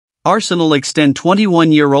Arsenal extend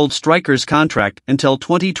 21-year-old striker's contract until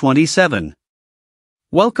 2027.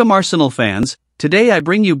 Welcome Arsenal fans, today I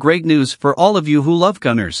bring you great news for all of you who love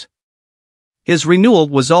Gunners. His renewal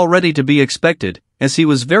was already to be expected, as he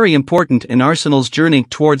was very important in Arsenal's journey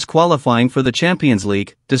towards qualifying for the Champions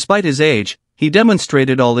League. Despite his age, he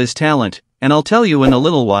demonstrated all his talent, and I'll tell you in a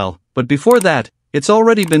little while, but before that, it's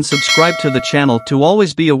already been subscribed to the channel to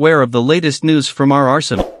always be aware of the latest news from our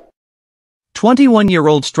Arsenal.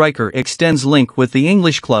 21-year-old striker extends link with the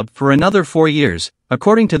English club for another 4 years.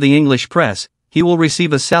 According to the English press, he will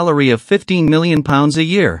receive a salary of £15 million a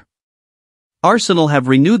year. Arsenal have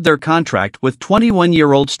renewed their contract with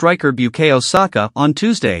 21-year-old striker Bukayo Saka on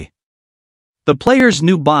Tuesday. The player's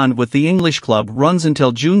new bond with the English club runs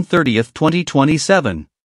until June 30, 2027.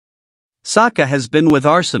 Saka has been with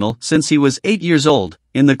Arsenal since he was 8 years old,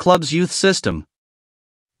 in the club's youth system.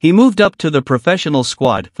 He moved up to the professional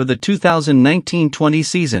squad for the 2019-20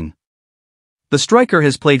 season. The striker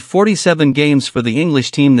has played 47 games for the English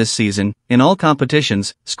team this season, in all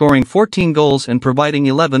competitions, scoring 14 goals and providing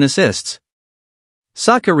 11 assists.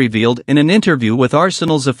 Saka revealed in an interview with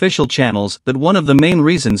Arsenal's official channels that one of the main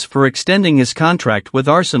reasons for extending his contract with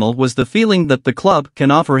Arsenal was the feeling that the club can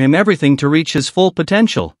offer him everything to reach his full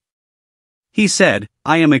potential. He said,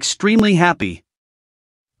 "I am extremely happy.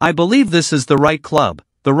 I believe this is the right club,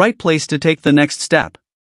 the right place to take the next step.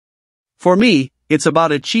 For me, it's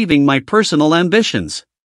about achieving my personal ambitions.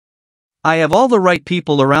 I have all the right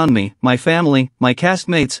people around me, my family, my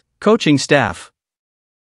castmates, coaching staff."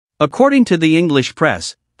 According to the English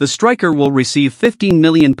press, the striker will receive £15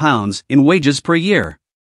 million in wages per year.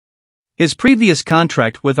 His previous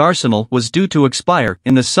contract with Arsenal was due to expire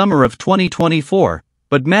in the summer of 2024,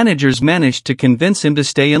 but managers managed to convince him to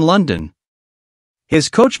stay in London. His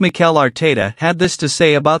coach Mikel Arteta had this to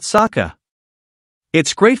say about Saka.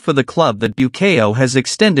 "It's great for the club that Bukayo has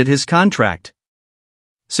extended his contract.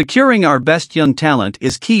 Securing our best young talent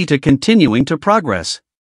is key to continuing to progress.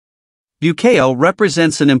 Bukayo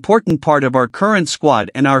represents an important part of our current squad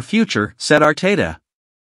and our future," said Arteta.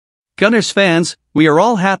 Gunners fans, we are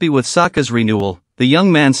all happy with Saka's renewal. The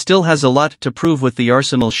young man still has a lot to prove with the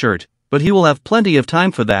Arsenal shirt, but he will have plenty of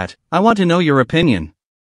time for that. I want to know your opinion.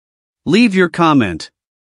 Leave your comment.